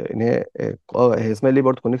 مش ان هي هي اسمها ليه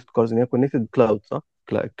برضو كونكتد كارز، ان هي كونكتد كلاود صح،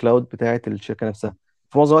 الكلاود بتاعه الشركه نفسها.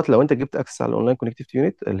 في معظم الوقت لو انت جبت اكسس على الاونلاين كونكتيفيتي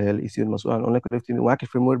يونت اللي هي الاي سي المسؤول عن الاونلاين كونكتيفيتي ومعاك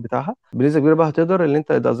الفيرم وير بتاعها، بنسبه كبيره بقى هتقدر ان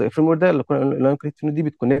انت الفيرم وير ده اللي الاونلاين كونكتيفيتي يونت دي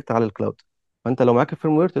بتكونكت على الكلاود. فانت لو معاك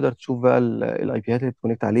الفيرم وير تقدر تشوف بقى الاي بيات اللي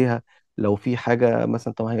بتكونكت عليها. لو في حاجه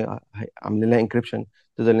مثلا طبعا هي عاملين لها انكريبشن،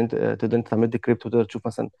 تقدر انت تعمل ديكريبت وتقدر تشوف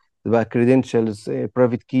مثلا بقى كريدنشالز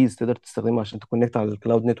برايفت كيز تقدر تستخدمها عشان تكونكت على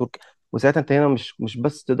الكلاود نتورك. وساعتها انت هنا مش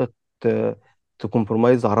بس تقدر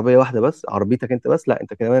تكمبرومايز عربيه واحده بس، عربيتك انت بس، لا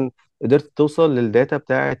انت كمان قدرت توصل للداتا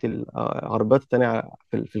بتاعه العربيات التانيه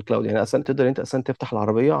في الكلاود. يعني اصلا تقدر انت اصلا تفتح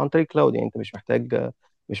العربيه عن طريق الكلاود. يعني انت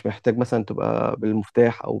مش محتاج مثلا تبقى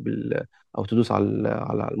بالمفتاح او تدوس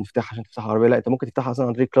على المفتاح عشان تفتح العربيه، لا انت ممكن تفتحها اصلا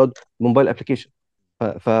عن طريق كلاود موبايل ابلكيشن.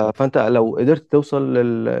 فانت لو قدرت توصل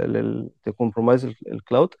تكمبرومايز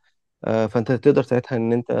الكلاود، فانت تقدر ساعتها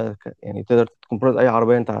ان انت يعني تقدر تكمبرومايز اي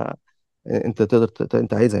عربيه انت تقدر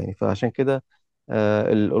انت عايزها يعني. فعشان كده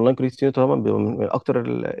الاونلاين كونكتيفيتي طبعا بيبقى من اكتر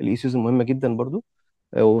الايشوز المهمه جدا برضو.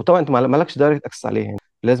 وطبعا انت مالكش دايركت اكسس عليها يعني،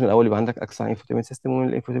 لازم الاول يبقى عندك اكسس على الانفوتيمنت سيستم، ومن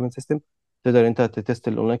الانفوتيمنت سيستم تقدر انت تتست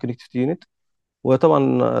الاونلاين كونكتيفيتي يونت. وطبعا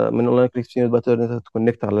من الاونلاين كونكتيفيتي يونت بقى تقدر انت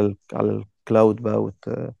تكونكت على الكلاود بقى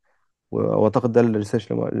واعتقد ده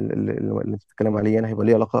الريسيرش اللي بتتكلم عليه يعني، هيبقى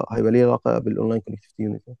ليه علاقه بالاونلاين كونكتيفيتي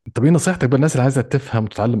يونت. طب ايه نصيحتك بقى الناس اللي عايزه تفهم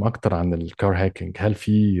وتتعلم اكتر عن الكار هاكينج؟ هل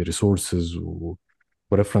في ريسورسز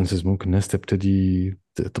وريفرنسز ممكن الناس تبتدي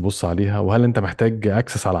تبص عليها؟ وهل انت محتاج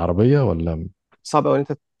اكسس على العربيه ولا؟ صعب قوي ان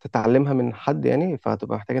انت تتعلمها من حد يعني،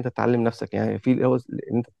 فهتبقى محتاج انت تتعلم نفسك يعني. في اللي هو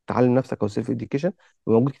ان انت تتعلم نفسك او سيلف اديوكيشن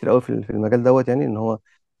موجود كتير قوي في المجال دوت يعني. ان هو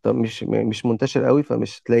طب مش منتشر قوي،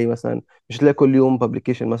 فمش تلاقي مثلا مش تلاقي كل يوم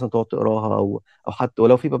بابليكيشن مثلا تقعد تقراها، او حتى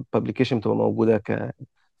ولو في بابليكيشن بتبقى موجوده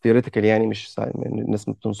ثيوريتيكال يعني، مش الناس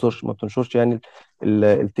ما بتنشرش يعني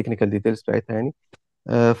التكنيكال ديتيلز بتاعتها يعني.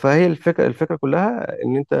 فهي الفكره كلها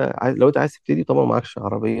ان انت لو انت عايز تبتدي طبعا معكش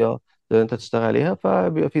عربيه تقدر انت تشتغل عليها،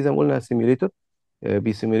 فبيبقى في زي ما قلنا سيميوليتور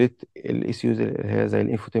بيسيميوليت الايسيوز اللي هي زي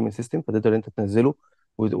الانفوتينمنت سيستم، فتقدر انت تنزله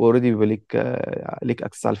واوريدي بيبقى ليك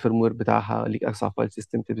اكسس على الفيرم وير بتاعها، ليك اكسس على الفايل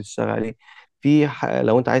سيستم تبتدي تشتغل عليه.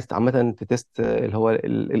 لو انت عايز عامه تتست اللي هو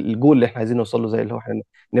الجول اللي احنا عايزين نوصل له، زي اللي هو احنا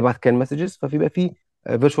نبعت كان مسجز، فبيبقى في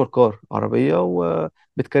فيرتشوال كار عربيه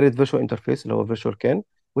وبتكريت فيرتشوال انترفيس اللي هو فيرتشوال كان،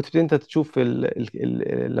 وتبتدي انت تشوف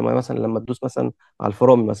لما تدوس مثلا على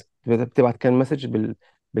الفرامل مثلا بتبعت كان مسج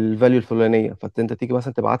بالفاليو الفلانيه، فانت تيجي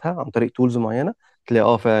مثلا تبعتها عن طريق تولز معينه،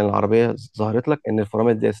 تلاقي فعلا العربيه ظهرت لك ان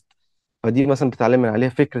الفرامل داست. فدي مثلا بتتعلم من عليها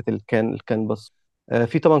فكره الكان بس.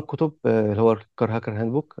 في طبعا كتب اللي هو الكار هاكر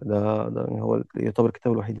هاند بوك، ده يعني هو يعتبر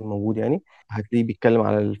الكتاب الوحيد الموجود يعني. هتلاقيه بيتكلم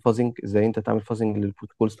على الفازنج، ازاي انت تعمل فازنج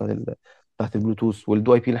للبروتوكولز بتاعت البلوتوث،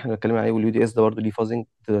 والدو اي بي اللي احنا بنتكلم عليه، واليو دي اس ده برضه ليه فازنج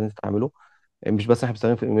تقدر انت تعمله. مش بس احنا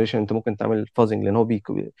بنستخدمه في الايميوليشن، انت ممكن تعمل فازنج، لان هو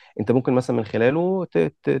انت ممكن مثلا من خلاله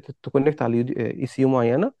تكونكت على اي سي يو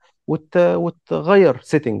معينه، وتغير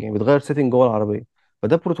سيتنج يعني، بتغير سيتنج جوه العربيه.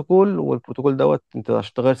 فده بروتوكول، والبروتوكول دوت انت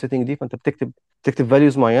عشان تغير سيتنج دي، فانت بتكتب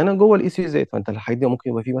فاليوز معينه جوه الاي سي يو زيت، فانت الحاجات دي ممكن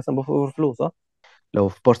يبقى فيه مثلا بفر اوفر فلو، صح؟ لو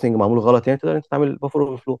في بارسنج معمول غلط يعني تقدر انت تعمل بفر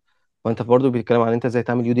اوفر فلو. فانت برضه بيتكلم عن انت ازاي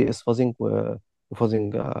تعمل يو دي اس فازنج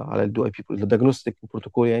وفازنج على الدو اي بي الديagnostic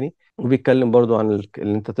بروتوكول يعني. وبيتكلم برضه عن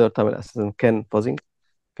ان انت تقدر تعمل اساسا كان فازنج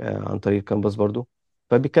عن طريق الكانفاس برضو.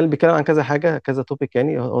 بيتكلم عن كذا حاجه، كذا توبيك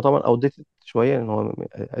يعني. هو طبعا اوديتد شويه ان هو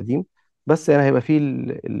قديم، بس يعني هيبقى فيه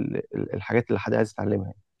الحاجات اللي حد عايز يتعلمها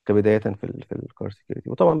يعني كبدايه في الكار سكيورتي.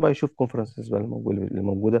 وطبعا بقى يشوف كونفرنسز بقى اللي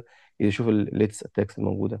موجوده، يشوف الليتست اتاكس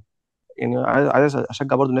الموجوده يعني. عايز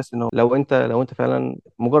اشجع برضو الناس انه لو انت فعلا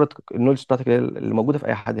مجرد النولج بتاعتك اللي موجوده في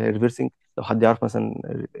اي حد، هي ريفرسنج. لو حد يعرف مثلا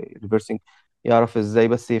ريفرسنج، يعرف ازاي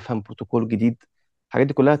بس يفهم بروتوكول جديد، الحاجات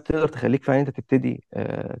دي كلها تقدر تخليك فعلا انت تبتدي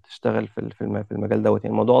تشتغل في المجال دوت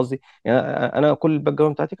يعني. الموضوع قصدي يعني، انا كل الباك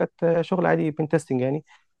جراوند بتاعتي كانت شغل عادي بين تيستنج يعني.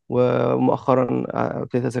 ومؤخرا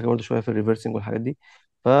ابتديت اذاكر برضه شويه في الريفرسنج والحاجات دي.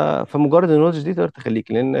 فمجرد النولج دي تقدر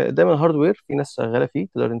تخليك، لان دايما الهاردوير في ناس شغاله فيه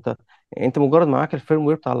تقدر انت يعني. انت مجرد معاك الفيرم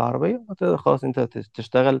وير بتاع العربيه هتقدر خلاص انت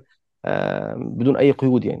تشتغل بدون اي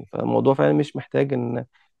قيود يعني. فالموضوع فعلا مش محتاج ان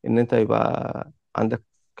انت يبقى عندك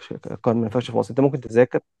كار مانيفاكتشر في مصر. انت ممكن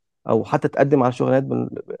تذاكر او حتى تقدم على شغلانات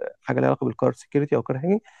حاجه لها علاقه بالكار سكيورتي او كار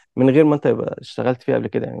هاكينج من غير ما انت يبقى اشتغلت فيها قبل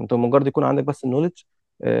كده يعني. انت مجرد يكون عندك بس النولج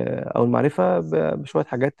او المعرفه بشويه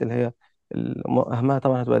حاجات اللي هي اهمها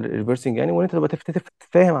طبعا هتبقى الريفرسنج يعني، وان انت تبقى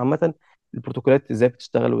تفهم عامه البروتوكولات ازاي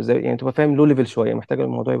بتشتغل، وازاي يعني تبقى فاهم لو ليفل شويه، محتاج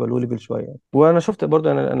الموضوع يبقى لو ليفل شويه يعني. وانا شفت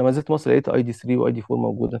برضو، انا ما زلت مصر لقيت اي دي 3 واي دي 4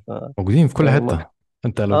 موجوده. موجودين في كل ما... حته.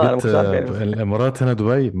 انت لو انا جيت ما كنتش عارف يعني. الامارات هنا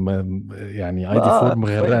دبي يعني اي ما دي 4 كويس.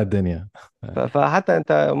 مغرقه الدنيا. فحتى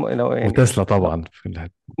انت لو يعني وتسلا طبعا في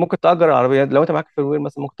الحته. ممكن تأجر العربية لو انت معاك فيرموير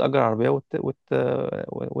مثلا، ممكن تأجر العربية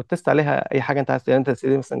وتست عليها اي حاجة انت عايز يعني. انت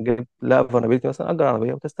تسألني مثلا جبت لا فولنربيلتي مثلا، أجر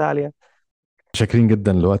العربية وتست عليها. شاكرين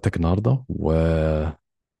جدا لوقتك النهارده،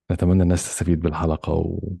 ونتمنى الناس تستفيد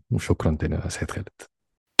بالحلقه، وشكرا تاني يا سيد خالد.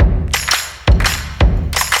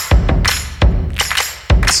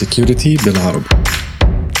 سكيورتي بالعربي.